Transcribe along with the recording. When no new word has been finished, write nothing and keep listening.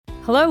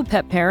Hello,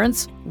 pet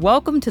parents.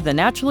 Welcome to the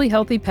Naturally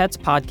Healthy Pets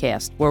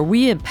podcast, where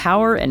we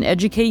empower and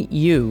educate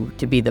you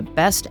to be the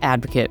best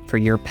advocate for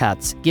your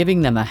pets,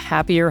 giving them a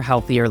happier,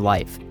 healthier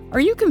life. Are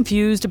you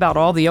confused about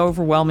all the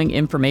overwhelming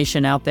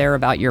information out there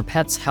about your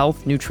pet's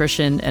health,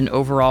 nutrition, and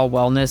overall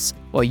wellness?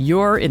 Well,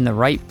 you're in the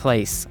right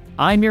place.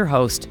 I'm your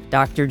host,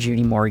 Dr.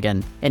 Judy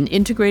Morgan, an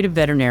integrative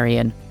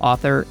veterinarian,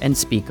 author, and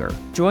speaker.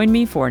 Join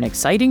me for an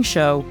exciting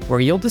show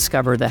where you'll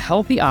discover the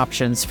healthy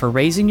options for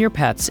raising your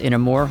pets in a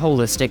more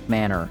holistic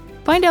manner.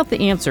 Find out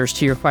the answers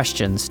to your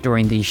questions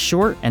during these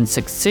short and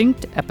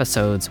succinct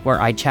episodes where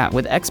I chat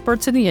with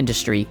experts in the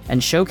industry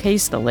and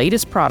showcase the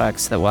latest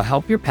products that will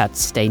help your pets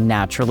stay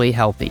naturally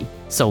healthy.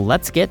 So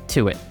let's get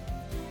to it.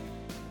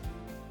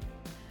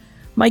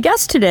 My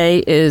guest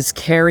today is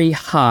Carrie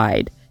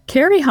Hyde.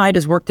 Carrie Hyde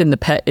has worked in the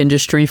pet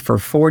industry for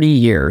 40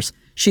 years.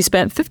 She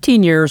spent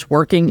 15 years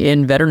working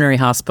in veterinary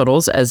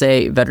hospitals as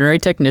a veterinary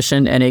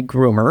technician and a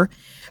groomer,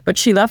 but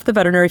she left the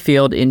veterinary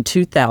field in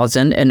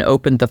 2000 and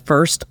opened the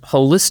first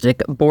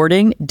holistic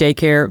boarding,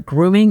 daycare,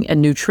 grooming,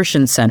 and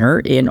nutrition center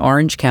in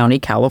Orange County,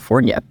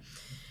 California.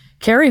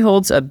 Carrie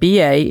holds a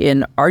BA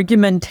in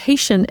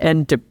argumentation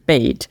and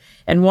debate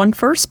and won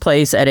first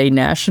place at a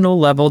national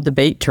level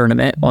debate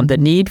tournament on the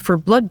need for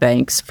blood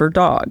banks for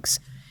dogs.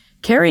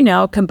 Carrie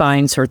now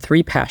combines her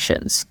three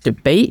passions: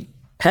 debate,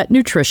 pet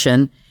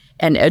nutrition,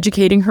 and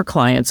educating her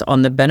clients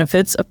on the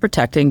benefits of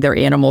protecting their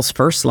animal's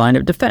first line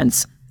of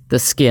defense, the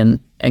skin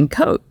and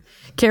coat.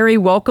 Carrie,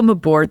 welcome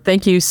aboard.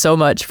 Thank you so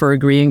much for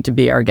agreeing to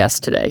be our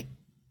guest today.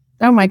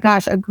 Oh my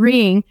gosh,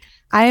 agreeing.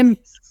 I'm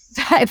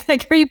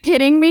like, are you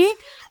kidding me?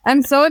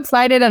 I'm so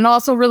excited and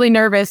also really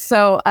nervous.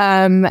 So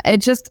it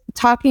just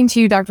talking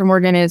to you, Dr.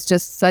 Morgan, is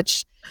just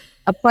such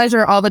a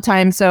pleasure all the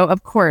time. So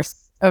of course,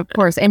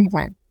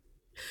 anytime.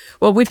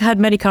 Well, we've had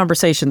many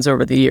conversations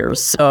over the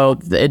years, so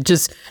it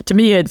just, to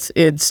me, it's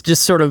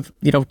just sort of,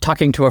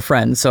 talking to a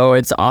friend. So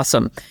it's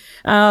awesome.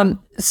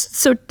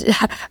 So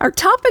our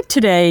topic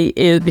today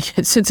is,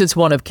 since it's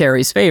one of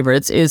Carrie's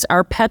favorites, is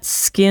our pet's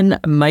skin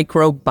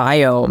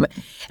microbiome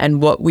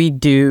and what we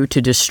do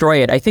to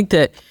destroy it. I think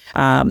that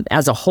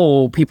as a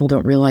whole, people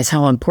don't realize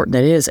how important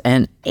that is,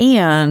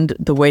 and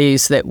the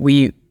ways that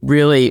we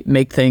really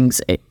make things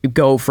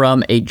go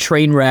from a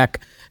train wreck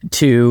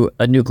to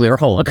a nuclear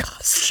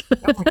holocaust.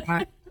 Oh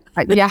my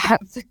God. Yeah,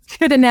 that's a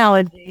good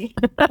analogy.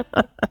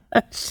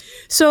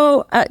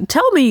 So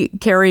tell me,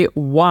 Carrie,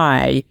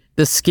 why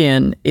the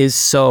skin is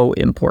so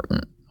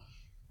important.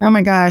 Oh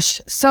my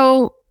gosh.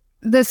 So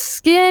the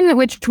skin,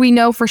 which we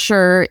know for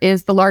sure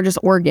is the largest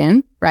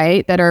organ,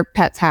 right, that our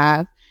pets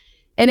have,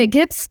 and it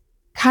gets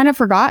kind of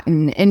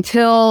forgotten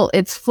until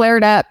it's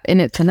flared up, and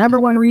it's the number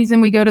one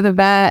reason we go to the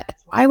vet.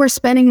 It's why we're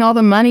spending all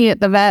the money at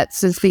the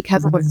vets is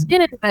because of what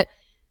skin is. But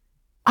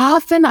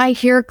often I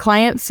hear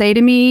clients say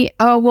to me,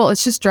 oh, well,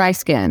 it's just dry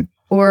skin,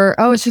 or,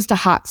 oh, it's just a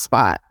hot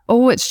spot.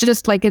 Oh, it's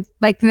just like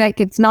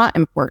it's not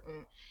important.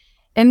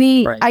 And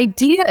the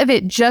idea of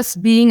it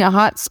just being a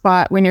hot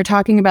spot when you're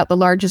talking about the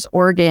largest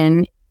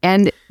organ,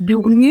 and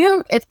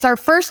it's our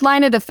first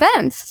line of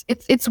defense.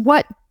 It's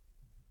what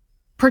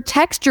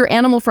protects your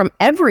animal from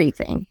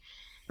everything.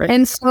 Right.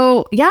 And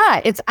so,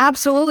 yeah, it's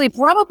absolutely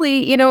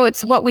probably,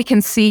 it's what we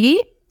can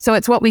see. So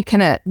it's what we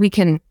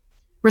can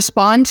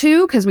respond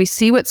to because we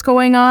see what's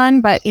going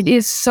on, but it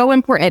is so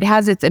important. It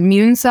has its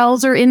immune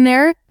cells are in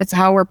there. It's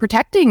how we're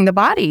protecting the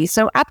body.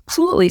 So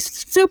absolutely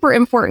super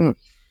important.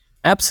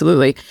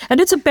 Absolutely. And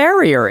it's a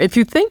barrier. If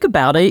you think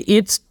about it,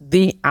 it's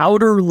the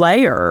outer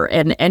layer,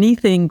 and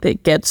anything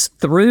that gets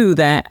through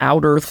that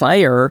outer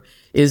layer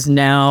is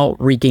now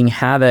wreaking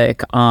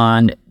havoc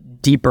on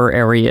deeper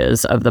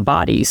areas of the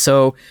body.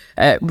 So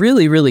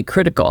really, really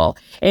critical.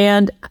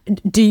 And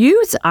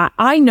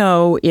I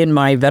know in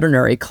my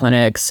veterinary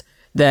clinics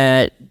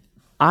that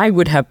I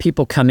would have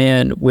people come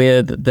in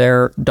with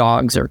their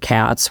dogs or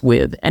cats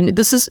and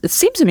it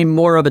seems to be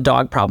more of a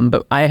dog problem,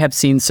 but I have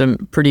seen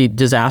some pretty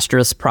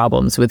disastrous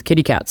problems with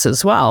kitty cats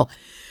as well.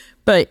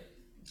 But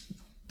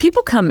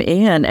people come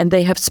in and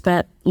they have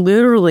spent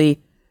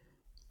literally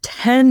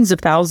tens of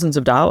thousands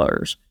of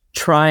dollars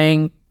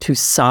trying to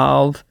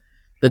solve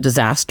the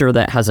disaster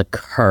that has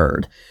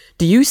occurred.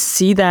 Do you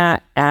see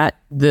that at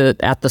the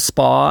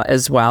spa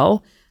as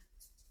well?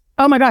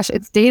 Oh my gosh,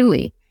 it's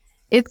daily.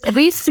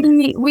 We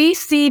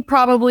see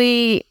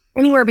probably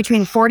anywhere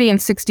between 40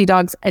 and 60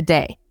 dogs a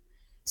day.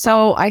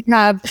 So I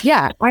have 9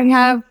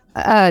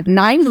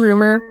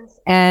 groomers,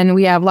 and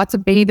we have lots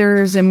of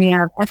bathers, and we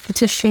have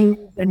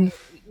estheticians, and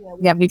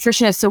we have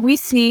nutritionists. So we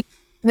see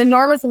an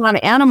enormous amount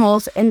of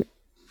animals. And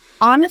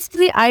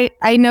honestly,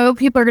 I know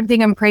people are going to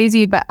think I'm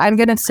crazy, but I'm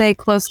going to say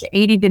close to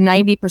 80 to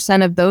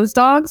 90% of those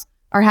dogs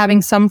are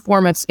having some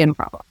form of skin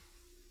problem.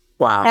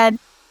 Wow.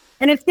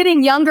 And it's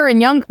getting younger and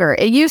younger.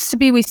 It used to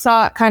be we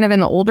saw it kind of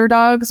in the older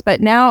dogs,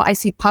 but now I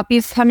see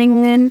puppies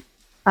coming in.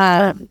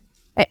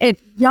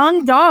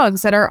 Young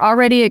dogs that are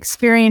already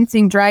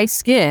experiencing dry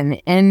skin,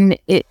 and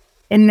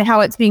how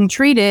it's being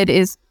treated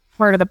is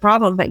part of the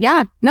problem. But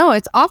yeah, no,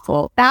 it's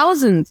awful.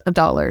 Thousands of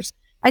dollars.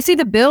 I see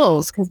the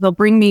bills because they'll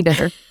bring me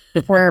to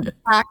or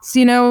packs,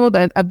 you know,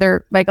 of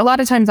their, like a lot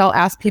of times I'll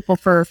ask people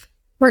for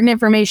certain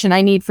information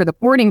I need for the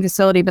boarding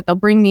facility, but they'll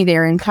bring me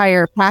their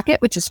entire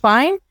packet, which is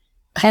fine.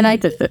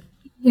 And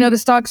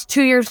this dog's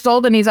 2 years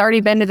old and he's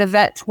already been to the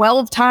vet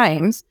 12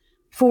 times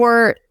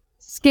for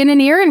skin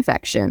and ear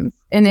infections.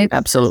 And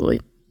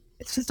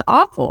it's just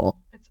awful.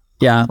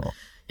 Yeah.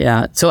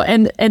 Yeah. So,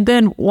 and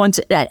then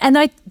and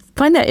I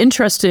find that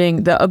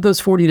interesting that of those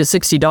 40 to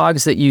 60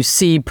 dogs that you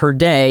see per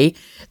day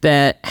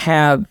that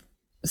have,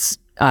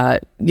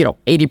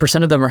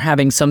 80% of them are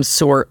having some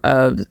sort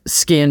of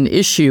skin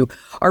issue.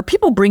 Are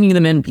people bringing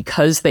them in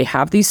because they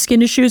have these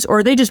skin issues, or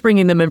are they just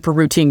bringing them in for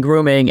routine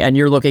grooming and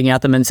you're looking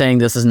at them and saying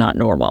this is not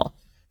normal?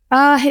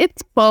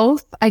 It's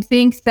both. I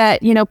think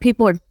that,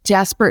 people are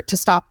desperate to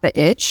stop the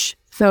itch.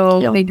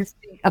 So they just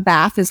think a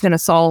bath is going to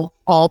solve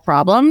all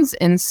problems.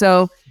 And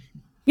so,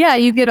 yeah,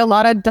 you get a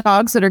lot of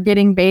dogs that are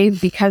getting bathed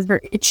because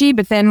they're itchy,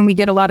 but then we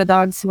get a lot of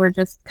dogs who are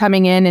just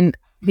coming in, and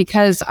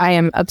because I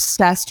am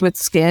obsessed with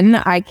skin,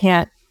 I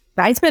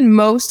spend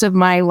most of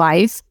my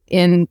life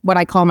in what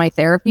I call my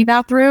therapy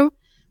bathroom,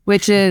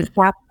 which is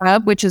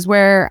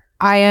where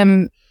I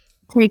am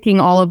taking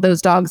all of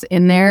those dogs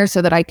in there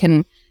so that I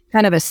can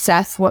kind of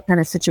assess what kind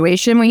of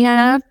situation we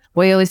have: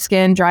 oily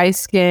skin, dry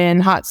skin,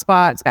 hot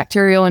spots,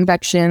 bacterial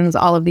infections,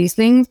 all of these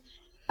things.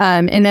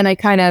 And then I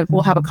kind of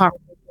will have a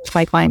conversation with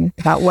my client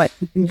about what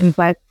to do.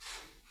 But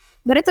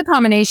it's a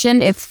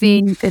combination. It's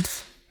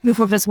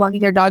people just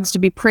wanting their dogs to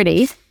be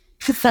pretty.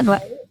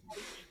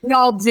 We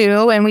all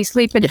do, and we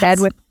sleep in bed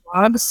with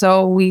dogs,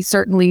 so we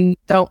certainly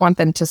don't want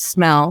them to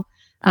smell.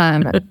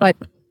 But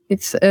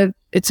it's a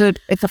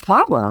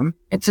problem.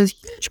 It's a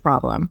huge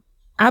problem.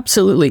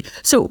 Absolutely.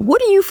 So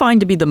what do you find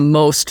to be the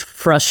most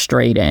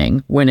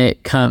frustrating when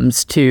it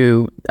comes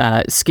to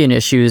skin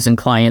issues and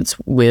clients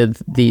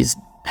with these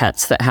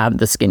pets that have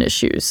the skin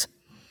issues?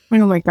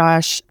 Oh my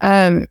gosh.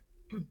 I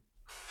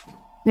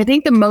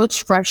think the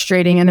most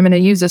frustrating, and I'm going to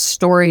use a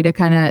story to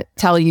kind of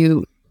tell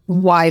you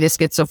why this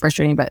gets so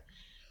frustrating, but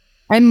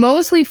I'm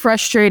mostly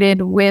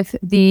frustrated with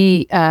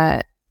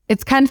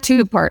it's kind of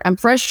two-part. I'm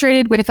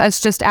frustrated with us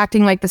just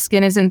acting like the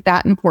skin isn't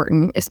that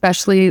important,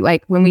 especially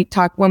like when we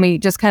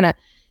just kind of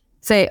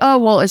say, oh,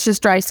 well, it's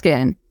just dry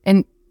skin.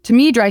 And to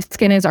me, dry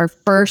skin is our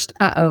first,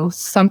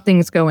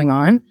 something's going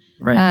on.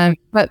 Right.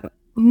 But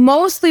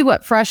mostly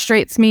what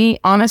frustrates me,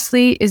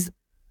 honestly, is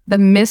the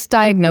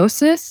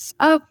misdiagnosis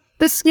of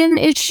the skin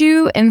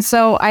issue. And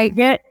so I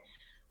get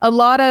a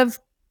lot of,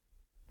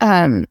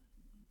 I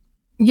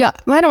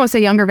don't want to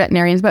say younger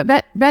veterinarians,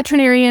 but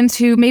veterinarians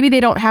who maybe they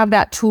don't have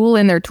that tool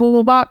in their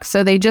toolbox.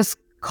 So they just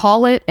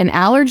call it an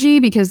allergy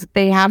because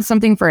they have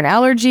something for an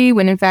allergy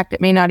when in fact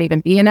it may not even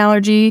be an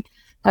allergy.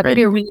 I'll give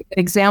you a really good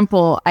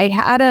example. I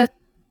had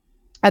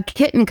a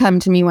kitten come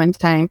to me one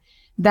time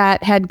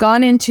that had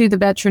gone into the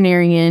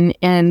veterinarian,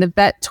 and the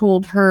vet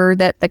told her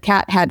that the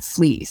cat had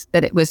fleas,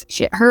 that it was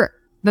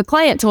the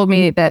client told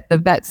me that the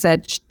vet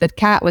said the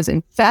cat was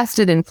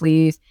infested in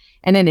fleas,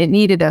 and then it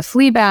needed a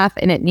flea bath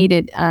and it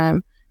needed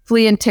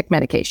flea and tick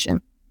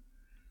medication.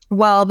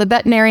 Well, the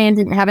veterinarian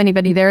didn't have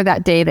anybody there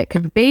that day that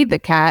could bathe the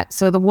cat.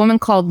 So the woman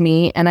called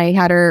me, and I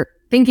had her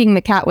thinking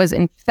the cat was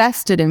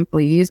infested in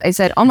fleas. I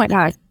said, oh my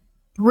gosh,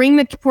 bring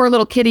the poor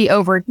little kitty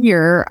over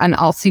here and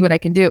I'll see what I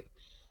can do.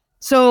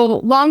 So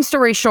long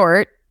story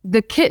short,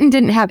 the kitten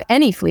didn't have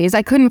any fleas.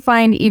 I couldn't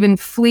find even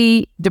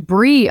flea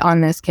debris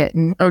on this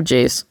kitten. Oh,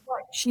 geez.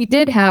 What she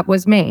did have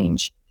was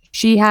mange.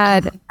 She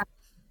had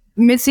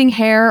missing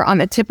hair on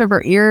the tip of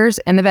her ears,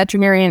 and the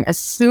veterinarian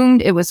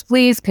assumed it was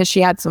fleas because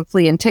she had some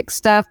flea and tick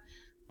stuff.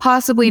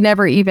 Possibly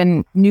never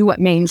even knew what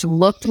mange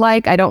looked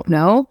like. I don't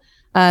know.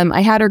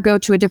 I had her go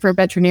to a different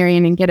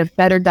veterinarian and get a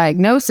better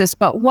diagnosis.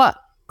 But what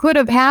could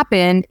have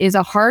happened is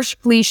a harsh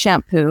flea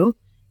shampoo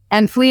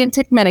and flea and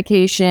tick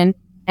medication,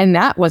 and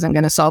that wasn't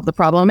going to solve the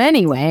problem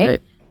anyway.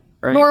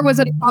 Right. Nor was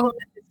it a problem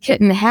that the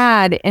kitten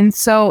had. And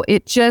so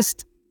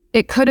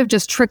it could have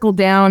just trickled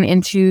down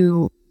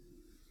into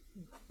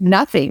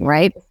nothing,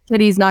 right? The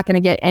kitty's not going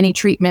to get any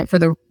treatment for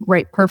the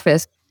right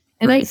purpose.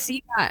 And I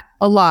see that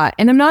a lot.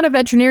 And I'm not a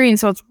veterinarian,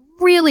 so it's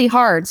really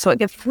hard. So it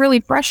gets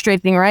really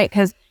frustrating, right?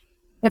 Because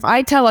if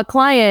I tell a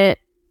client,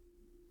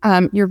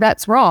 your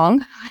vet's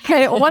wrong,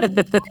 I want to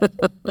be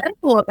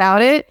gentle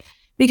about it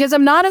because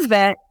I'm not a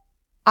vet.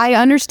 I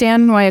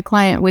understand why a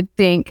client would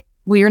think,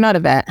 well, you're not a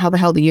vet. How the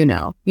hell do you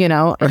know?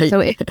 Right. So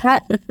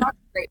that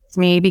frustrates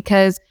me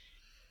because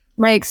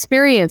my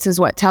experience is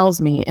what tells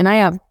me. And I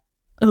have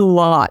a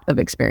lot of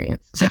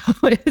experience. So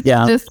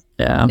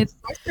it's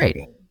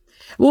frustrating.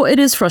 Well, it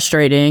is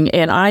frustrating.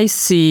 And I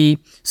see,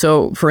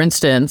 so for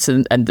instance,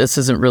 and this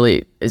isn't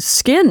really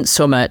skin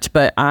so much,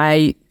 but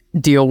I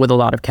deal with a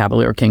lot of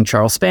Cavalier King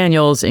Charles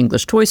Spaniels,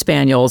 English Toy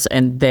Spaniels,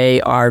 and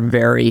they are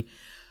very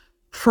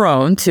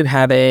prone to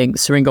having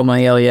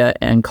syringomyelia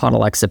and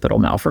caudal occipital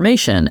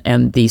malformation.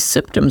 And the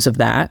symptoms of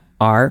that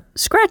are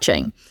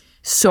scratching.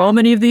 So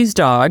many of these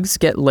dogs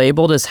get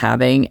labeled as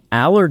having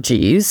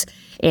allergies,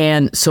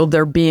 and so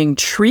they're being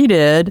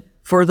treated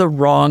for the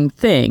wrong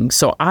thing.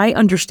 So I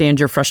understand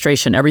your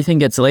frustration. Everything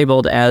gets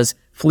labeled as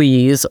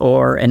fleas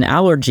or an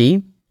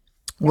allergy.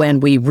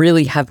 when we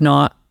really have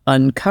not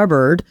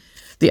uncovered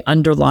the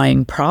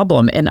underlying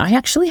problem. And I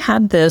actually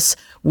had this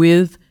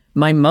with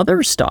my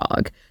mother's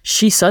dog.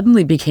 She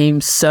suddenly became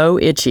so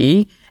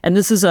itchy. And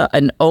this is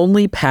an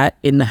only pet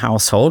in the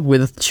household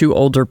with 2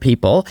 older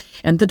people.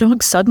 And the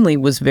dog suddenly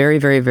was very,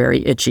 very,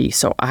 very itchy.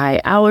 So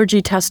I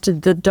allergy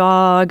tested the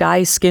dog.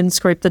 I skin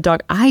scraped the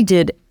dog. I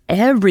did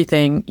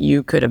everything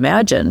you could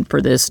imagine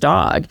for this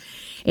dog.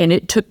 And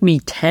it took me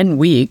 10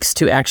 weeks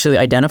to actually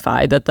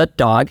identify that the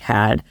dog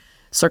had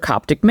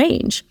sarcoptic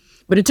mange.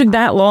 But it took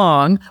that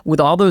long with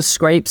all those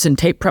scrapes and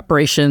tape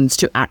preparations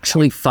to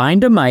actually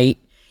find a mite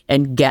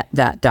and get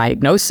that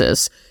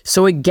diagnosis.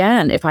 So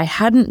again, if I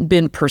hadn't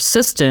been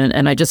persistent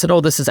and I just said,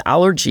 oh, this is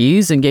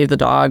allergies, and gave the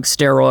dog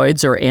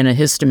steroids or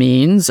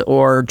antihistamines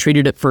or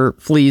treated it for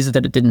fleas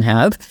that it didn't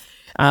have,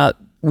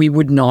 we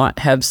would not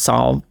have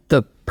solved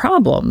the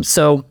problem.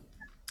 So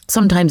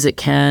sometimes it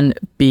can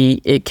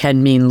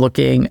mean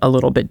looking a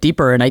little bit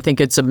deeper. And I think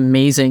it's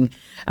amazing,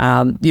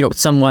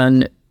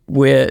 someone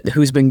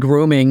who's been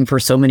grooming for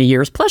so many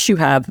years, plus you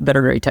have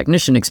veterinary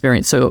technician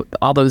experience. So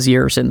all those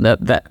years in the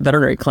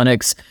veterinary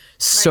clinics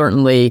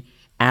certainly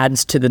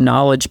adds to the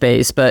knowledge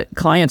base. But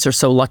clients are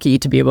so lucky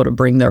to be able to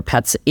bring their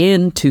pets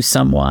into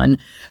someone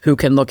who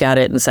can look at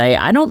it and say,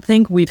 I don't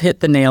think we've hit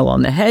the nail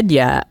on the head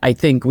yet. I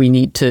think we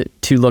need to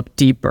look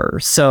deeper.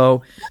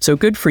 So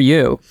good for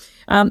you.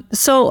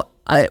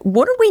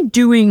 What are we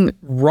doing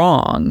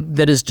wrong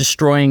that is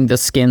destroying the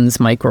skin's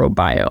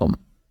microbiome?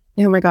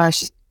 Oh my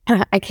gosh.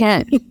 I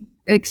can't,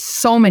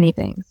 so many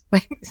things,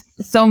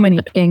 so many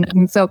things.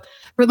 And so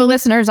for the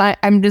listeners,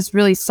 I'm just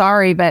really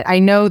sorry, but I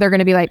know they're going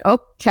to be like, oh,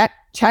 check,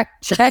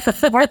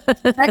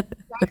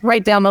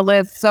 right down the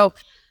list. So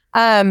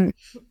as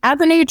a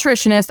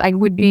nutritionist, I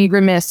would be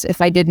remiss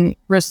if I didn't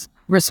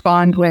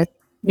respond with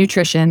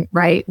nutrition,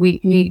 right?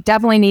 We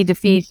definitely need to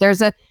feed.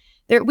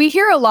 We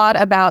hear a lot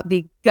about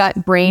the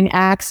gut-brain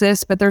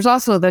axis, but there's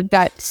also the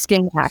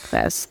gut-skin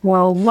axis.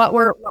 Well, what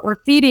we're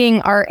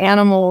feeding our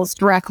animals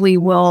directly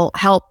will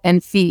help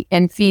and feed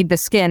the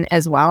skin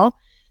as well.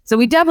 So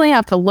we definitely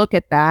have to look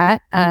at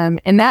that.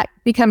 And that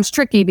becomes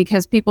tricky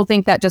because people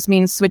think that just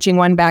means switching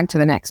one bag to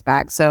the next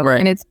bag. So, right.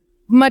 And it's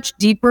much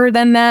deeper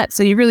than that.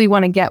 So you really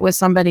want to get with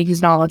somebody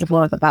who's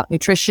knowledgeable about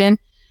nutrition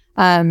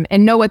and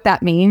know what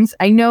that means.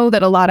 I know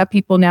that a lot of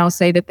people now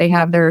say that they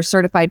have their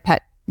certified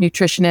pet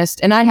nutritionist,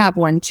 and I have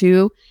one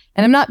too,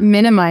 and I'm not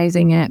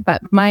minimizing it,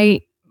 but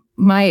my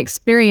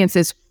experience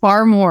is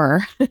far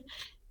more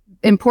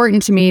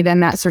important to me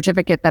than that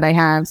certificate that I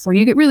have. So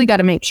you really got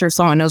to make sure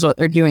someone knows what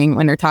they're doing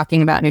when they're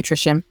talking about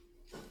nutrition.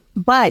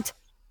 But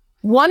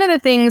one of the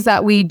things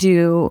that we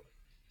do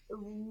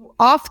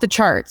off the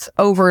charts,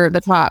 over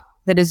the top,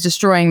 that is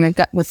destroying the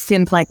gut with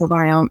skin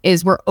microbiome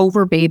is we're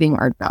overbathing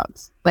our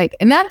dogs.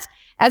 And that's,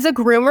 as a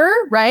groomer,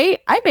 right?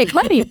 I make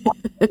money.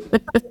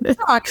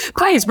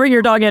 Please bring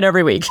your dog in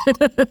every week.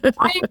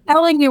 I'm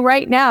telling you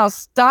right now,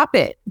 stop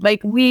it.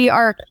 We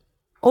are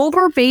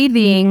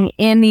overbathing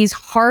in these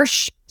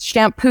harsh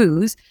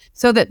shampoos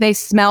so that they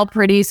smell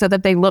pretty, so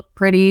that they look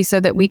pretty, so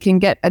that we can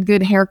get a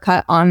good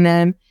haircut on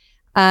them.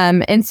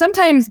 And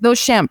sometimes those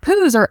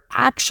shampoos are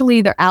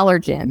actually their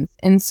allergens.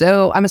 And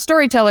so I'm a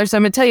storyteller, so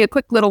I'm going to tell you a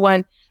quick little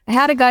one. I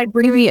had a guy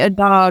bring me a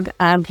dog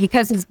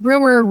because his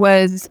groomer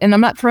was, and I'm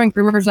not throwing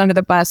groomers under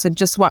the bus, I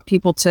just want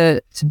people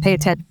to pay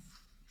attention.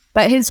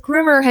 But his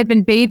groomer had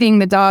been bathing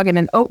the dog in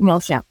an oatmeal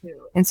shampoo.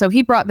 And so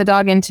he brought the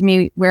dog into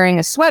me wearing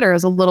a sweater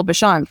as a little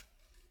Bichon.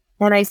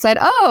 And I said,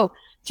 oh,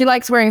 she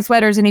likes wearing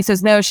sweaters. And he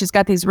says, no, she's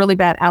got these really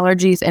bad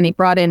allergies. And he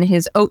brought in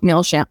his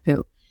oatmeal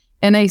shampoo.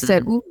 And I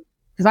said, ooh,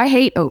 because I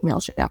hate oatmeal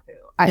shampoo.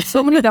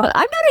 So many dogs.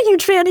 I'm not a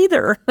huge fan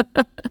either.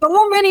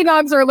 So many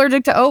dogs are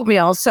allergic to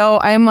oatmeal. So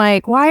I'm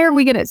like, why are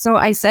we going to? So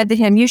I said to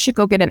him, you should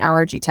go get an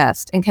allergy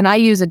test. And can I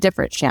use a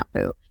different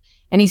shampoo?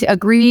 And he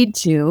agreed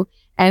to,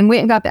 and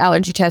went and got the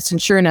allergy test.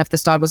 And sure enough,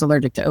 this dog was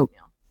allergic to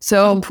oatmeal.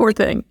 So poor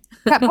thing.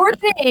 That poor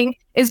thing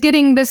is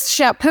getting this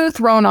shampoo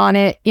thrown on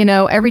it,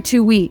 every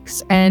 2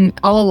 weeks. And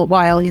all the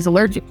while he's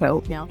allergic to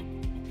oatmeal.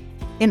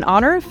 In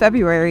honor of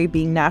February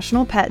being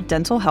National Pet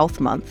Dental Health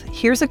Month,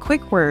 here's a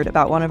quick word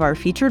about one of our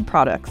featured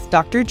products,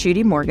 Dr.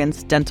 Judy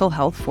Morgan's Dental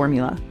Health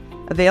Formula.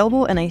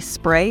 Available in a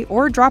spray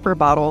or dropper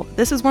bottle,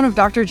 this is one of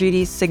Dr.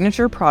 Judy's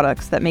signature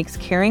products that makes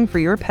caring for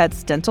your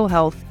pet's dental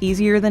health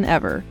easier than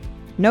ever.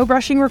 No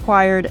brushing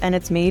required, and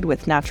it's made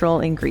with natural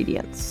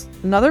ingredients.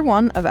 Another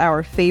one of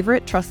our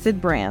favorite trusted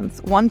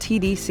brands,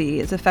 1TDC,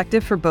 is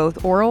effective for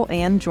both oral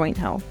and joint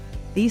health.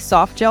 These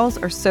soft gels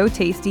are so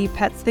tasty,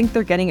 pets think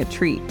they're getting a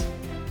treat.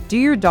 Do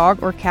your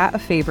dog or cat a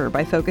favor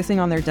by focusing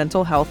on their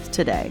dental health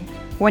today.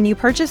 When you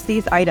purchase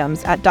these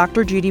items at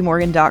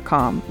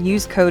drjudymorgan.com,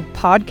 use code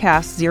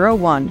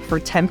PODCAST01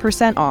 for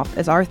 10% off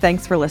as our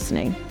thanks for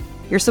listening.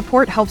 Your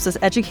support helps us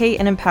educate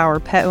and empower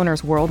pet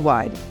owners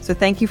worldwide. So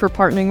thank you for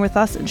partnering with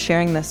us and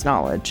sharing this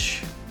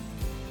knowledge.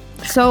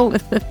 So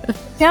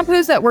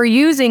shampoos that we're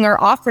using are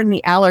often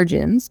the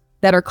allergens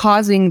that are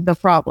causing the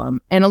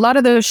problem. And a lot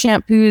of those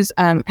shampoos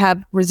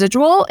have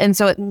residual, and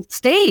so it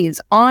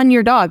stays on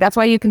your dog. That's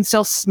why you can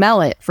still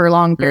smell it for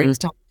long periods of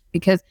time,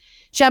 because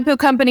shampoo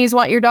companies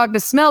want your dog to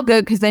smell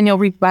good because then you'll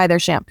rebuy their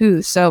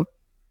shampoos.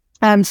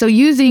 So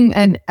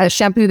using a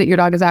shampoo that your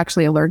dog is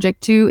actually allergic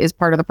to is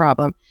part of the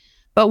problem.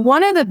 But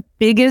one of the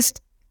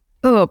biggest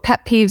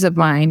pet peeves of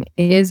mine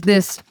is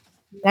this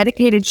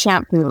medicated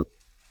shampoo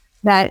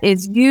that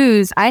is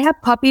used. I have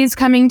puppies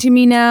coming to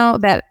me now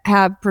that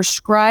have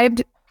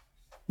prescribed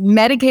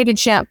medicated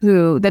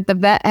shampoo that the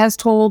vet has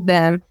told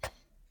them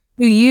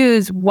to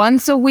use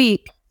once a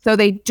week so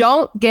they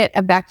don't get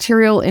a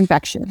bacterial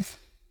infection.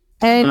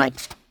 And like,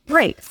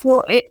 great.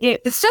 So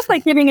it's just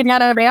like giving an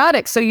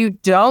antibiotic so you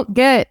don't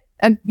get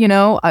a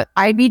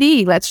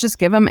IBD. Let's just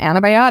give them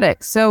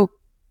antibiotics. So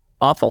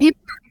awful. I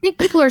think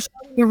people are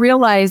starting to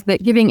realize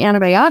that giving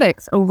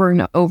antibiotics over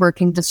and over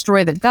can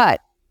destroy the gut,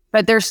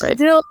 but they're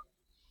still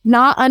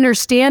not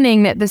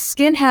understanding that the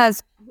skin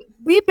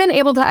we've been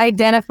able to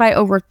identify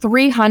over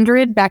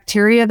 300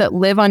 bacteria that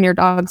live on your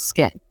dog's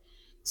skin.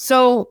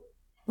 So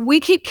we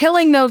keep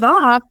killing those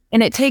off,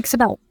 and it takes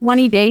about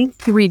 20 days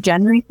to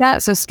regenerate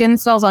that. So skin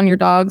cells on your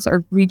dogs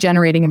are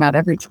regenerating about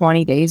every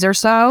 20 days or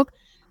so.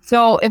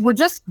 So if we're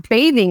just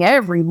bathing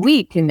every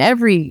week and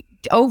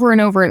over and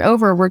over and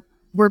over,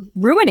 we're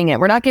ruining it.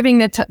 We're not giving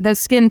the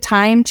skin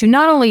time to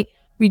not only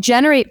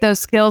regenerate those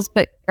cells,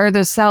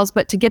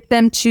 but to get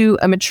them to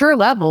a mature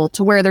level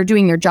to where they're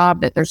doing their job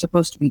that they're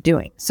supposed to be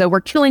doing. So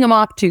we're killing them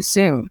off too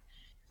soon.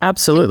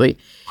 Absolutely.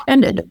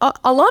 And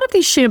a lot of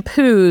these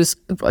shampoos,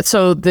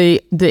 so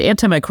the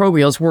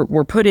antimicrobials,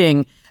 we're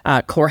putting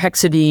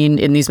chlorhexidine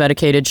in these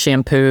medicated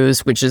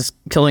shampoos, which is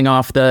killing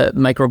off the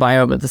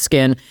microbiome of the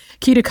skin.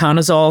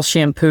 Ketoconazole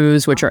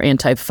shampoos, which are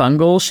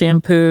antifungal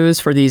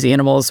shampoos for these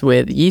animals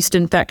with yeast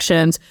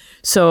infections.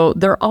 So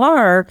there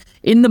are,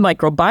 in the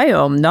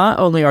microbiome, not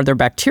only are there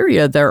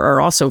bacteria, there are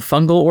also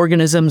fungal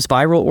organisms,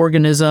 viral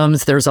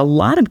organisms. There's a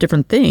lot of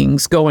different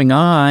things going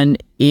on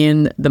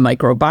in the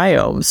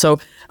microbiome. So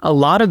a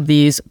lot of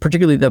these,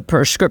 particularly the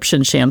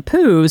prescription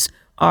shampoos,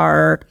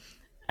 are,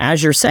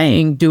 as you're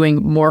saying,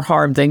 doing more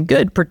harm than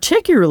good,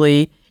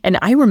 particularly. And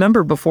I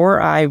remember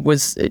before I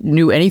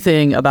knew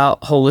anything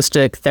about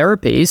holistic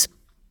therapies,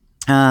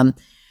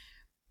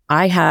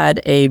 I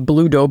had a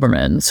blue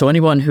Doberman. So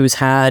anyone who's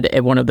had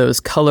one of those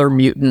color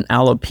mutant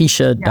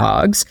alopecia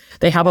dogs,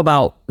 they have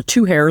about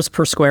 2 hairs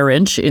per square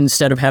inch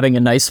instead of having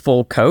a nice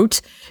full coat.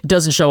 It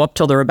doesn't show up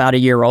till they're about a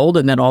year old.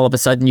 And then all of a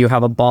sudden you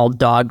have a bald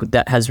dog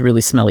that has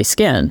really smelly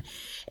skin.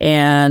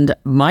 And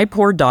my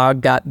poor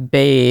dog got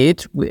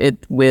bathed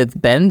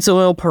with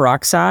benzoyl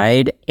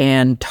peroxide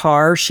and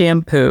tar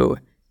shampoo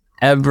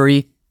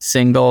every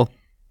single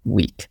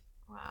week.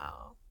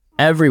 Wow.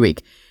 Every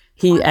week.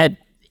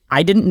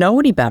 I didn't know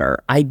any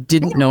better.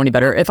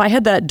 If I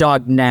had that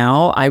dog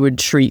now, I would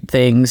treat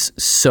things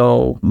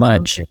so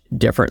much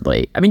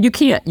differently. I mean, you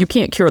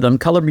can't cure them.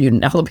 Color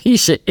mutant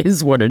alopecia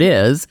is what it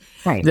is.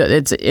 Right.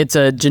 It's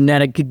a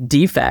genetic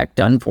defect,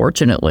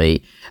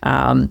 unfortunately.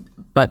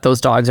 But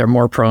those dogs are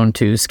more prone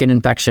to skin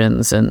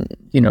infections and,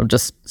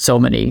 just so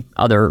many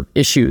other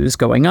issues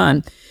going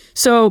on.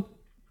 So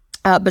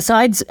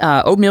besides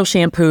oatmeal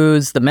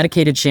shampoos, the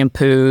medicated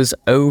shampoos,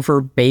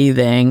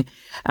 over-bathing,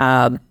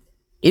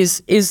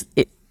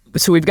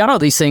 so we've got all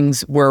these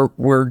things where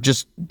we're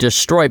just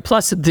destroyed,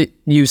 plus the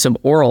use of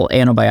oral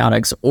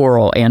antibiotics,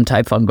 oral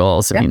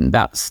antifungals. I mean,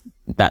 that's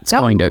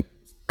going to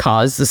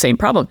cause the same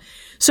problem.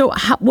 So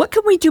what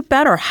can we do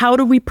better? How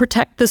do we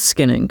protect the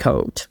skin and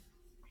coat?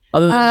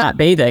 Other than not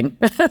bathing.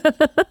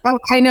 Oh,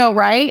 I know,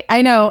 right?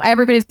 I know.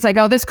 Everybody's like,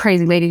 oh, this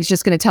crazy lady's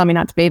just going to tell me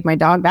not to bathe my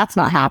dog. That's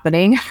not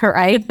happening,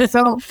 right?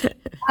 So,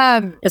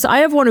 yes, I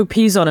have one who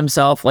pees on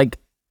himself like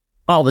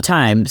all the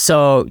time.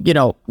 So,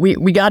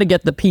 we got to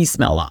get the pee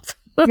smell off.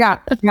 yeah.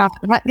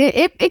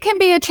 It can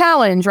be a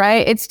challenge,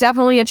 right? It's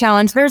definitely a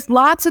challenge. There's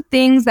lots of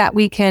things that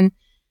we can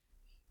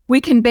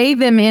bathe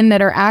them in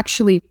that are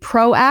actually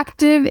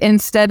proactive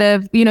instead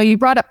of, you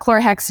brought up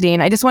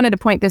chlorhexidine. I just wanted to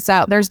point this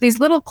out. There's these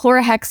little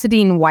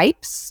chlorhexidine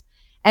wipes.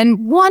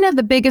 And one of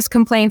the biggest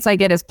complaints I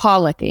get is paw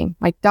licking.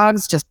 My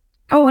dog's just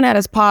going at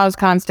his paws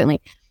constantly.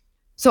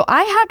 So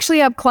I actually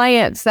have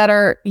clients that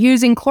are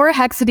using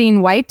chlorhexidine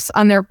wipes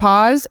on their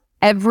paws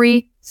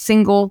every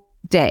single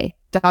day.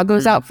 Dog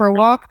goes out for a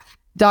walk.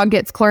 Dog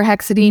gets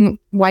chlorhexidine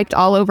wiped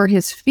all over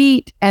his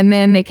feet, and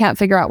then they can't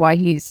figure out why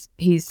he's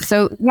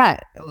so,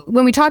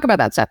 when we talk about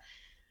that stuff.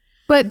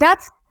 But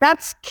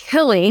that's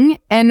killing.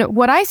 And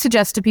what I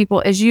suggest to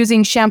people is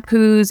using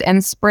shampoos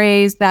and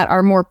sprays that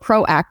are more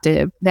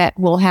proactive, that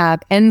will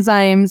have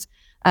enzymes,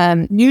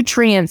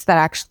 nutrients that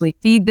actually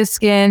feed the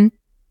skin,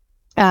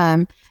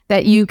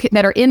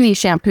 that are in these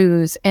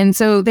shampoos. And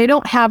so they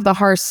don't have the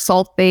harsh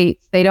sulfates,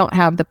 they don't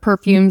have the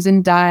perfumes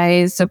and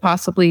dyes. So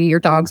possibly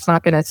your dog's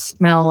not going to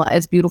smell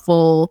as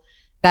beautiful,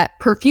 that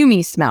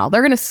perfumey smell.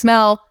 They're going to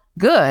smell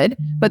good,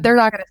 but they're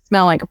not going to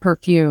smell like a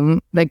perfume,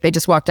 like they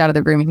just walked out of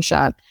the grooming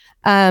shop.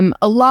 A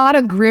lot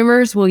of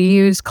groomers will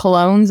use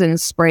colognes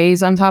and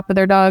sprays on top of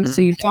their dogs.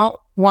 So you don't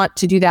want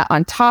to do that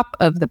on top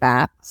of the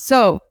bath.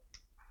 So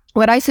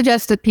what I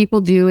suggest that people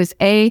do is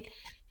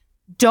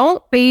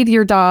don't bathe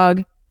your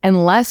dog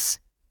unless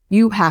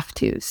You have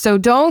to. So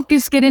don't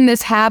just get in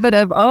this habit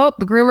of, oh,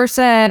 the groomer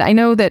said. I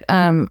know that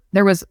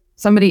there was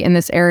somebody in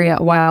this area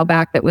a while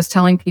back that was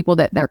telling people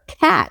that their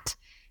cat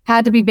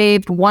had to be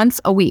bathed once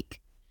a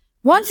week.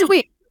 Once a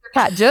week.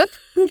 Their cat just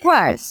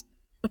twice.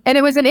 And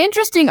it was an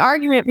interesting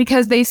argument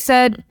because they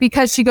said,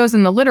 because she goes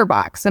in the litter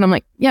box. And I'm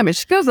like, yeah, but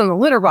she goes in the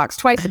litter box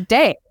twice a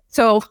day.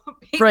 So,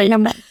 right.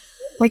 I'm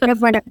like,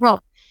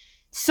 well,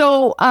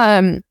 so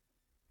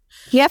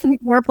you have to be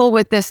careful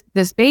with this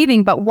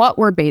bathing, but what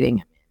we're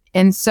bathing.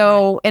 And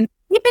so, and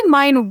keep in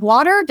mind,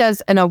 water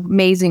does an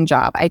amazing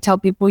job. I tell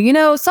people,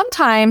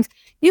 sometimes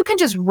you can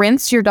just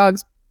rinse your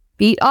dog's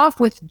feet off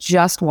with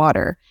just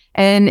water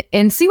and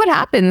see what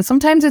happens.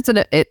 Sometimes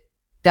it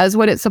does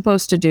what it's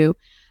supposed to do.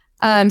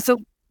 So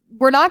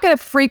we're not going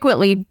to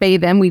frequently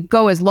bathe them. We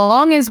go as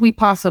long as we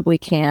possibly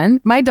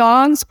can. My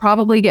dogs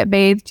probably get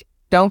bathed.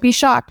 Don't be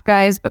shocked,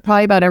 guys, but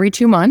probably about every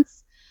 2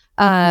 months.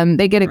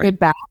 They get a good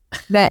bath.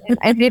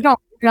 And they don't.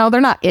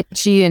 They're not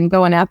itchy and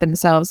going at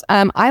themselves.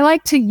 I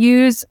like to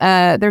use,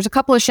 there's a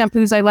couple of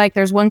shampoos I like.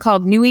 There's one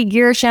called Nui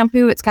Gear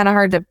shampoo. It's kind of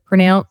hard to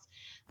pronounce,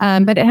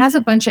 but it has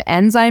a bunch of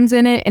enzymes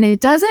in it and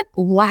it doesn't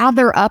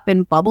lather up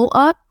and bubble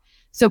up.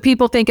 So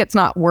people think it's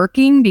not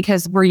working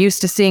because we're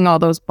used to seeing all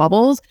those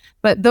bubbles,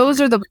 but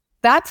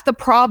that's the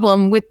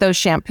problem with those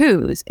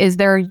shampoos is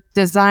they're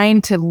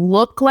designed to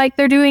look like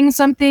they're doing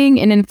something.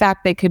 And in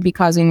fact, they could be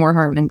causing more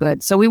harm than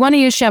good. So we want to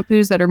use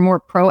shampoos that are more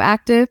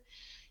proactive.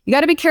 You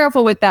got to be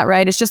careful with that,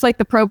 right? It's just like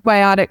the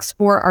probiotics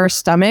for our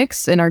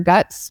stomachs and our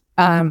guts.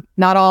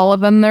 Not all of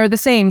them are the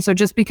same. So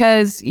just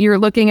because you're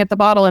looking at the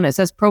bottle and it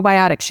says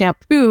probiotic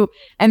shampoo,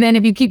 and then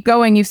if you keep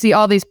going, you see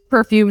all these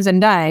perfumes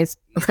and dyes.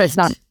 It's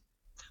not.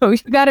 So you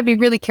got to be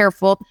really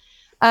careful.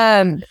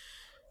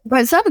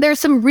 But there's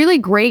some really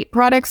great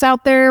products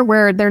out there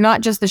where they're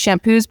not just the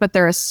shampoos, but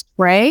they're a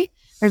spray.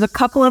 There's a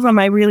couple of them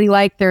I really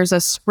like. There's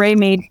a spray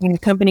made in a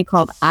company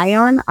called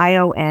Ion,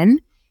 I-O-N.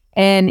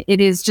 And it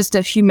is just a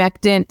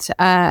humectant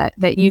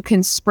that you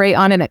can spray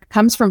on, and it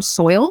comes from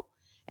soil.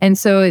 And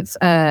so it's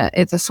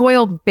a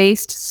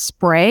soil-based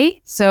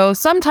spray. So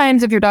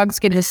sometimes if your dog's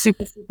skin is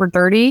super, super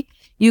dirty,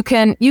 you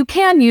can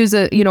use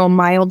a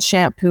mild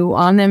shampoo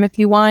on them if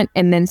you want,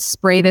 and then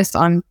spray this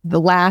on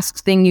the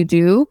last thing you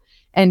do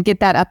and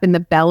get that up in the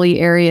belly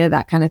area,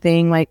 that kind of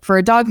thing. Like for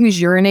a dog who's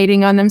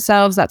urinating on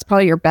themselves, that's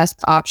probably your best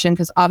option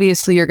because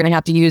obviously you're going to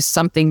have to use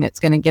something that's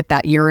going to get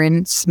that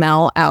urine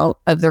smell out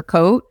of their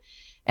coat.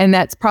 And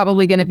that's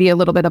probably going to be a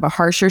little bit of a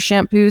harsher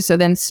shampoo. So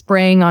then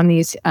spraying on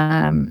these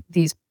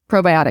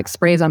probiotic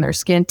sprays on their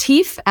skin.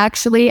 Teeth,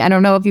 actually, I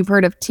don't know if you've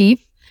heard of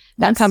Teeth,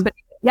 that company.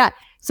 Yeah.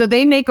 So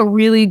they make a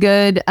really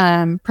good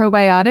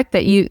probiotic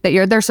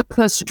that they're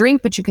supposed to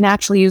drink, but you can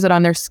actually use it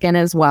on their skin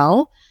as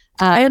well.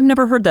 I had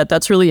never heard that.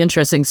 That's really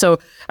interesting. So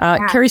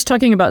Carrie's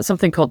talking about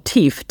something called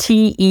Teef,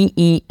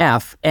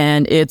 T-E-E-F,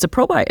 and it's a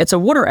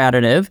water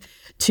additive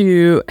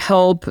to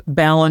help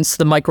balance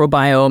the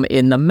microbiome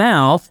in the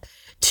mouth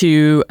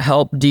to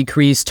help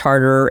decrease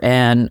tartar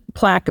and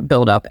plaque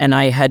buildup. And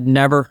I had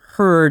never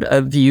heard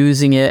of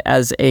using it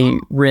as a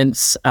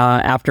rinse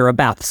after a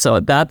bath. So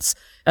that's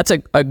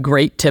a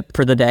great tip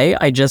for the day.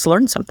 I just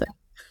learned something.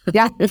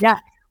 Yeah.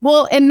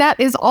 Well, and that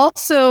is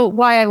also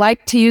why I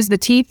like to use the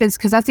Teef is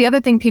because that's the other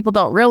thing people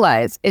don't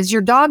realize is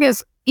your dog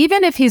is,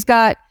 even if he's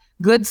got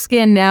good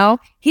skin now,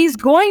 he's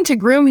going to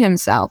groom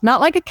himself, not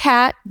like a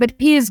cat, but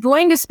he is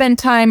going to spend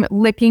time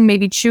licking,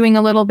 maybe chewing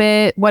a little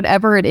bit,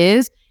 whatever it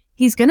is.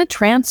 He's going to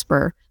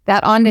transfer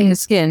that onto his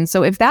skin.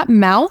 So if that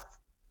mouth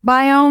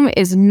biome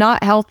is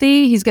not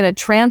healthy, he's going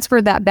to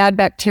transfer that bad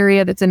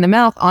bacteria that's in the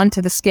mouth onto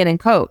the skin and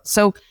coat.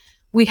 So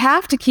we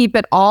have to keep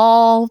it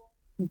all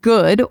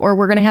good or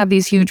we're going to have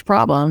these huge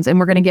problems and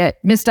we're going to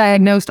get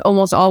misdiagnosed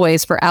almost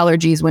always for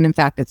allergies when in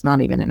fact it's not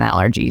even an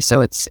allergy.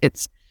 So it's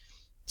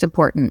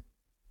important.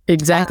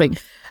 Exactly.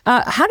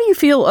 How do you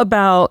feel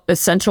about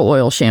essential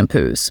oil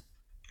shampoos?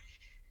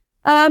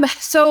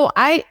 So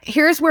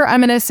here's where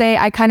I'm going to say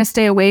I kind of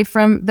stay away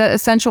from the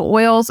essential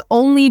oils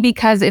only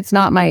because it's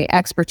not my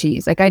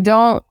expertise. Like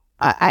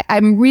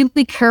I'm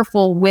really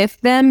careful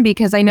with them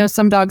because I know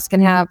some dogs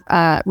can have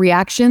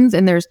reactions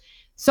and there's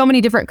so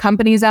many different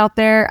companies out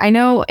there. I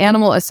know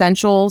Animal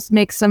Essentials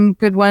makes some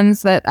good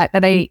ones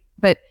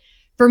but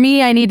for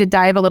me, I need to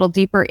dive a little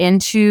deeper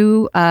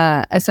into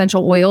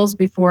essential oils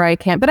before I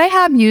can. But I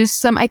have used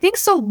some, I think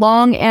so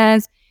long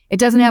as it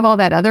doesn't have all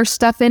that other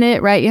stuff in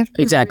it, right? You have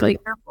to be really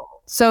careful.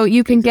 So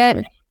you can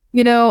get,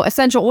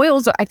 essential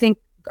oils I think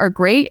are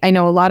great. I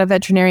know a lot of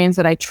veterinarians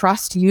that I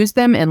trust use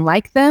them and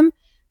like them.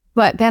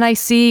 But then I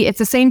see it's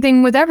the same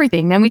thing with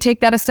everything. Then we take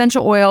that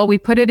essential oil, we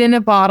put it in a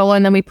bottle,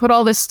 and then we put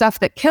all this stuff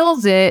that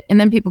kills it. And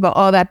then people go,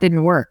 oh, that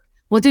didn't work.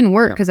 Well, it didn't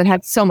work because it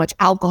had so much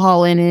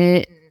alcohol in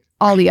it and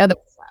all the other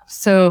stuff.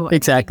 So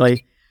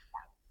exactly.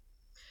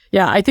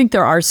 Yeah, I think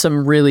there are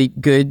some really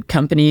good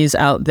companies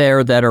out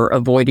there that are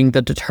avoiding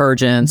the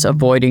detergents,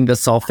 avoiding the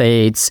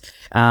sulfates,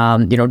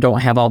 don't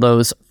have all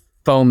those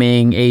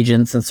foaming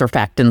agents and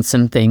surfactants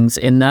and things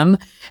in them.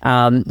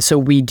 So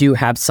we do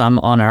have some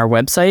on our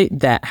website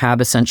that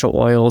have essential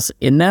oils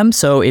in them.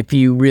 So if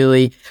you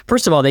really,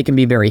 first of all, they can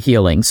be very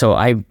healing. So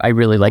I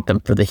really like them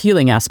for the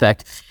healing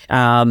aspect.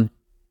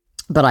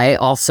 But I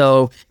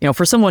also,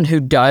 for someone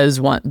who does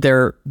want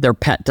their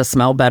pet to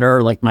smell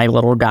better, like my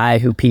little guy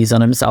who pees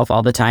on himself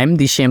all the time,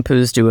 these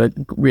shampoos do a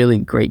really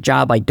great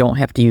job. I don't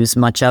have to use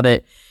much of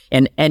it.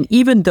 And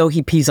even though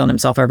he pees on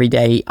himself every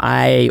day,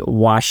 I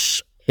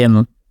wash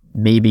him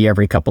maybe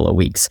every couple of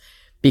weeks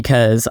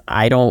because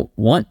I don't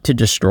want to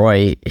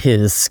destroy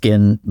his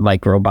skin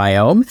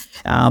microbiome.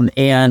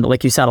 And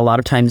like you said, a lot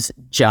of times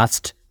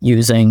just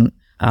using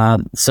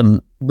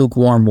some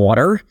lukewarm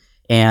water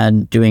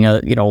and doing a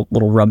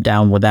little rub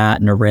down with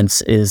that and a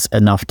rinse is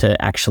enough to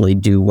actually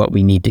do what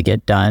we need to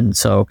get done.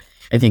 So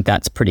I think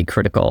that's pretty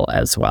critical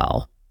as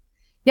well.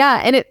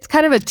 Yeah, and it's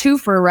kind of a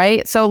twofer,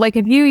 right? So like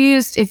if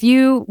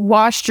you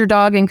washed your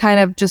dog in kind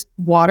of just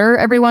water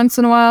every once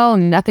in a while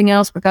and nothing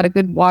else, but got a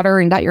good water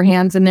and got your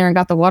hands in there and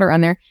got the water on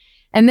there,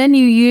 and then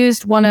you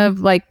used one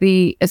of like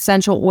the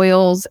essential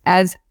oils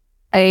as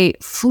a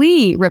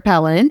flea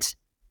repellent,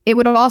 it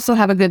would also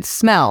have a good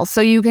smell.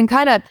 So you can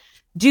kind of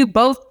do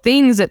both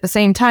things at the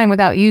same time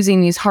without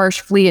using these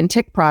harsh flea and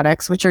tick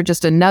products, which are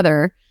just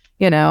another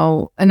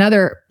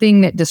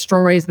thing that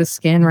destroys the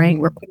skin, right?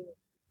 We're putting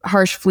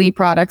harsh flea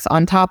products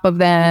on top of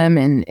them.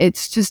 And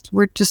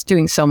we're just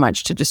doing so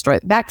much to destroy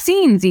it.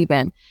 Vaccines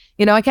even,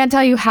 I can't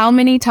tell you how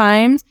many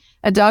times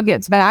a dog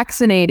gets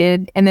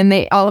vaccinated and then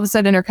they all of a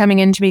sudden are coming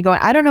in to me going,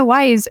 I don't know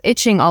why he's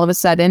itching all of a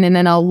sudden. And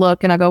then I'll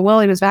look and I go,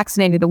 well, he was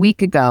vaccinated a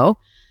week ago.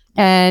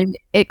 And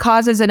it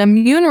causes an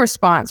immune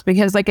response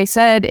because like I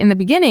said in the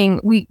beginning,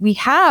 we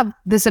have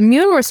this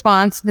immune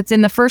response that's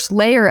in the first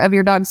layer of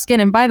your dog's skin.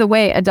 And by the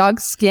way, a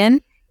dog's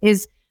skin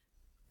is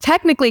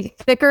technically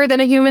thicker than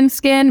a human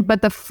skin,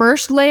 but the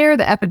first layer,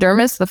 the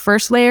epidermis, the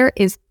first layer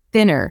is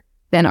thinner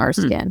than our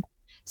skin.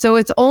 So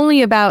it's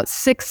only about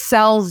 6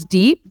 cells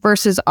deep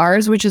versus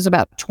ours, which is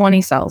about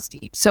 20 cells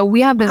deep. So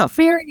we have this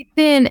very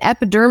thin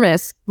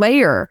epidermis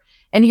layer.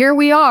 And here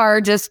we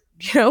are just,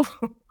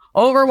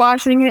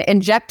 overwashing it,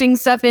 injecting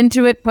stuff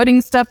into it, putting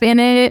stuff in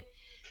it.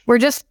 We're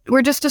just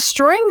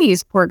destroying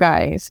these poor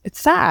guys. It's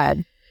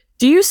sad.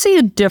 Do you see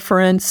a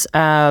difference?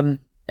 And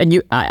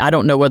I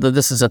don't know whether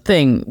this is a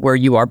thing where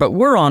you are, but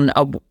we're on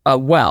a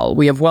well.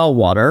 We have well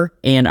water.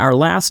 And our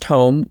last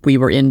home, we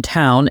were in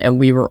town and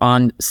we were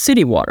on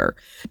city water.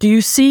 Do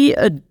you see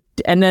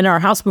and then our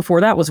house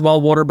before that was well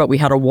water, but we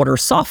had a water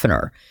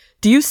softener.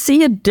 Do you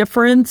see a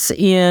difference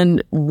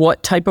in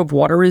what type of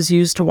water is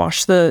used to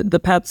wash the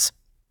pets?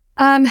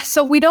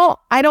 So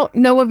I don't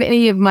know of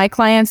any of my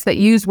clients that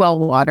use well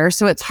water.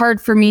 So it's hard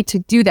for me to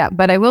do that,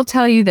 but I will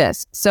tell you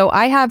this. So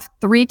I have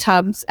 3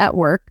 tubs at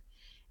work.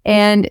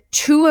 And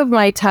 2 of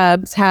my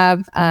tubs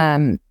have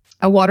a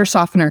water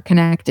softener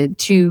connected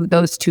to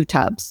those 2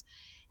 tubs.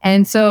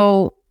 And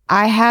so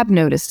I have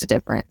noticed a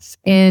difference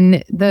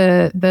in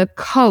the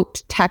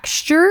coat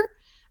texture.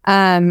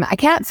 I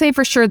can't say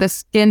for sure the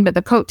skin, but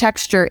the coat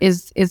texture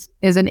is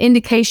an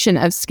indication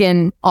of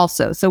skin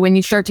also. So when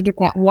you start to get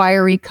that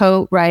wiry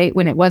coat, right,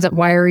 when it wasn't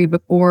wiry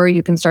before,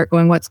 you can start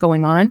going, what's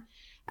going on?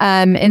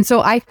 And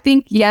so I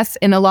think, yes,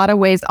 in a lot of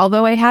ways,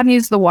 although I have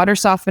used the water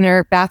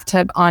softener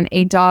bathtub on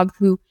a dog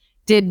who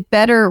did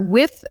better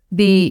with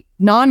the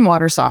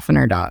non-water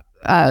softener dog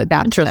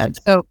bathtub.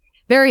 So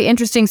very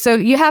interesting. So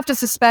you have to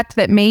suspect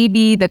that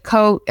maybe the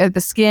coat of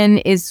the skin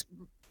is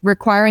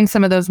requiring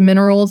some of those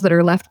minerals that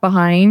are left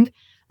behind.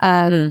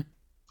 So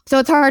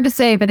it's hard to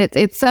say, but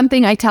it's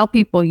something I tell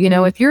people,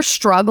 if you're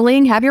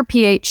struggling, have your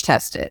pH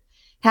tested.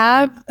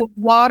 Have the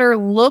water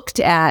looked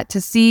at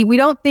to see. We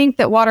don't think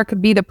that water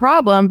could be the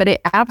problem, but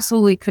it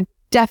absolutely could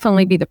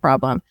definitely be the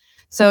problem.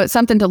 So it's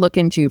something to look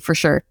into for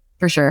sure.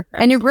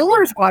 And your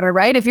griller's water,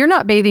 right? If you're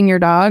not bathing your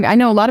dog, I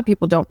know a lot of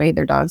people don't bathe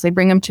their dogs. They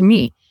bring them to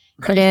me.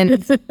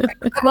 And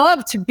I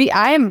love to be,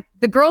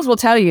 the girls will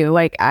tell you,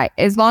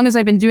 as long as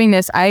I've been doing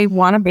this, I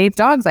want to bathe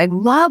dogs. I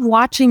love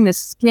watching the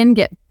skin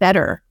get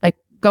better, like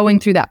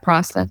going through that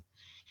process.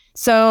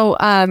 So,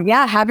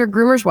 have your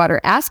groomer's water.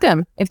 Ask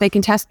them if they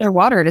can test their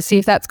water to see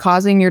if that's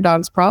causing your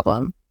dog's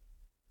problem.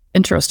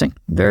 Interesting.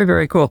 Very,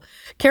 very cool.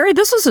 Carrie,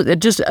 this is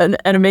just an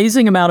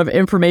amazing amount of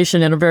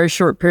information in a very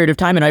short period of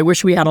time. And I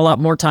wish we had a lot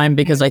more time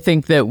because I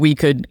think that we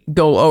could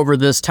go over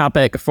this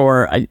topic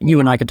you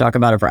and I could talk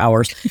about it for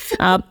hours.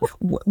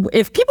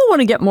 If people want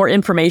to get more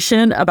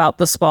information about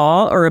the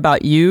spa or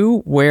about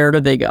you, where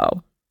do they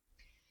go?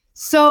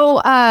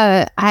 So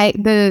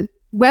the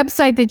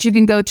website that you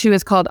can go to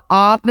is called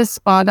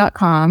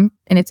ahthespa.com,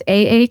 and it's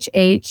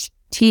AHHTHESPAW.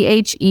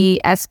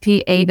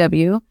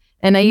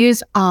 And I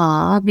use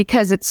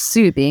because it's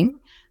soothing.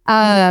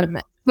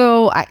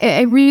 So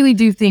I really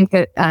do think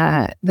that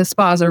the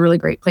spa is a really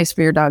great place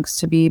for your dogs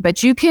to be.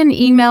 But you can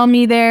email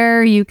me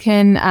there. You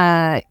can,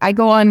 I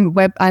go on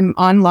I'm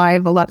on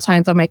live a lot of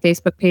times on my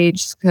Facebook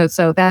page.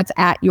 So that's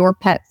at Your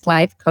Pet's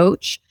Life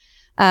Coach.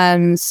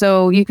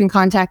 So you can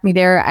contact me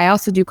there. I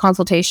also do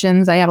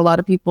consultations. I have a lot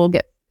of people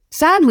get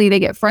sadly, they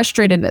get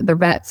frustrated at their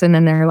vets and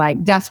then they're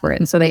like desperate.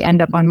 And so they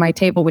end up on my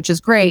table, which is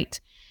great.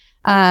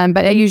 But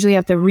I usually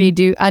have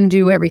to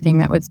undo everything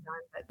that was done.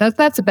 But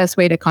that's the best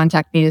way to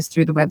contact me is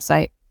through the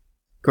website.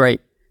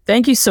 Great.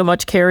 Thank you so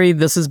much, Carrie.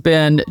 This has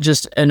been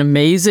just an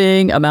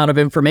amazing amount of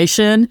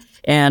information,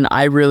 and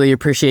I really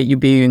appreciate you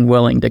being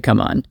willing to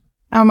come on.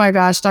 Oh my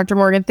gosh, Dr.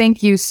 Morgan,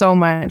 thank you so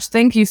much.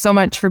 Thank you so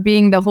much for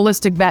being the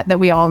holistic vet that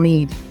we all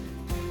need.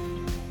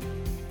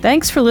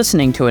 Thanks for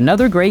listening to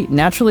another great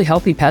Naturally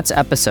Healthy Pets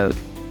episode.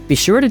 Be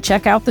sure to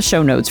check out the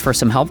show notes for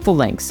some helpful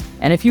links.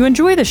 And if you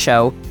enjoy the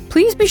show,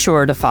 please be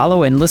sure to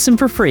follow and listen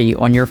for free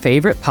on your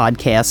favorite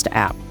podcast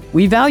app.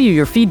 We value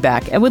your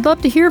feedback and would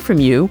love to hear from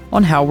you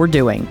on how we're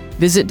doing.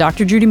 Visit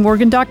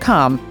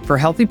drjudymorgan.com for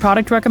healthy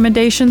product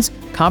recommendations,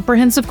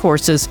 comprehensive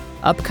courses,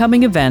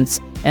 upcoming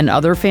events, and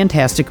other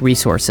fantastic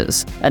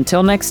resources.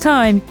 Until next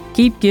time,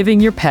 keep giving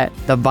your pet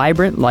the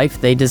vibrant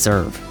life they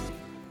deserve.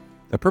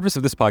 The purpose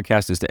of this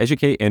podcast is to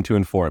educate and to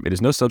inform. It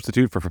is no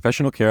substitute for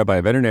professional care by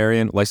a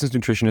veterinarian, licensed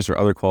nutritionist, or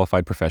other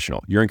qualified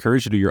professional. You're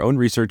encouraged to do your own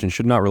research and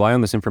should not rely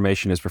on this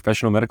information as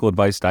professional medical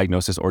advice,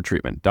 diagnosis, or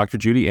treatment. Dr.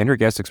 Judy and her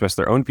guests express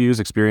their own views,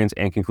 experience,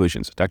 and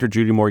conclusions. Dr.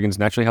 Judy Morgan's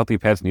Naturally Healthy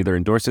Pets neither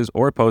endorses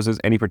or opposes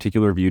any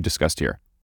particular view discussed here.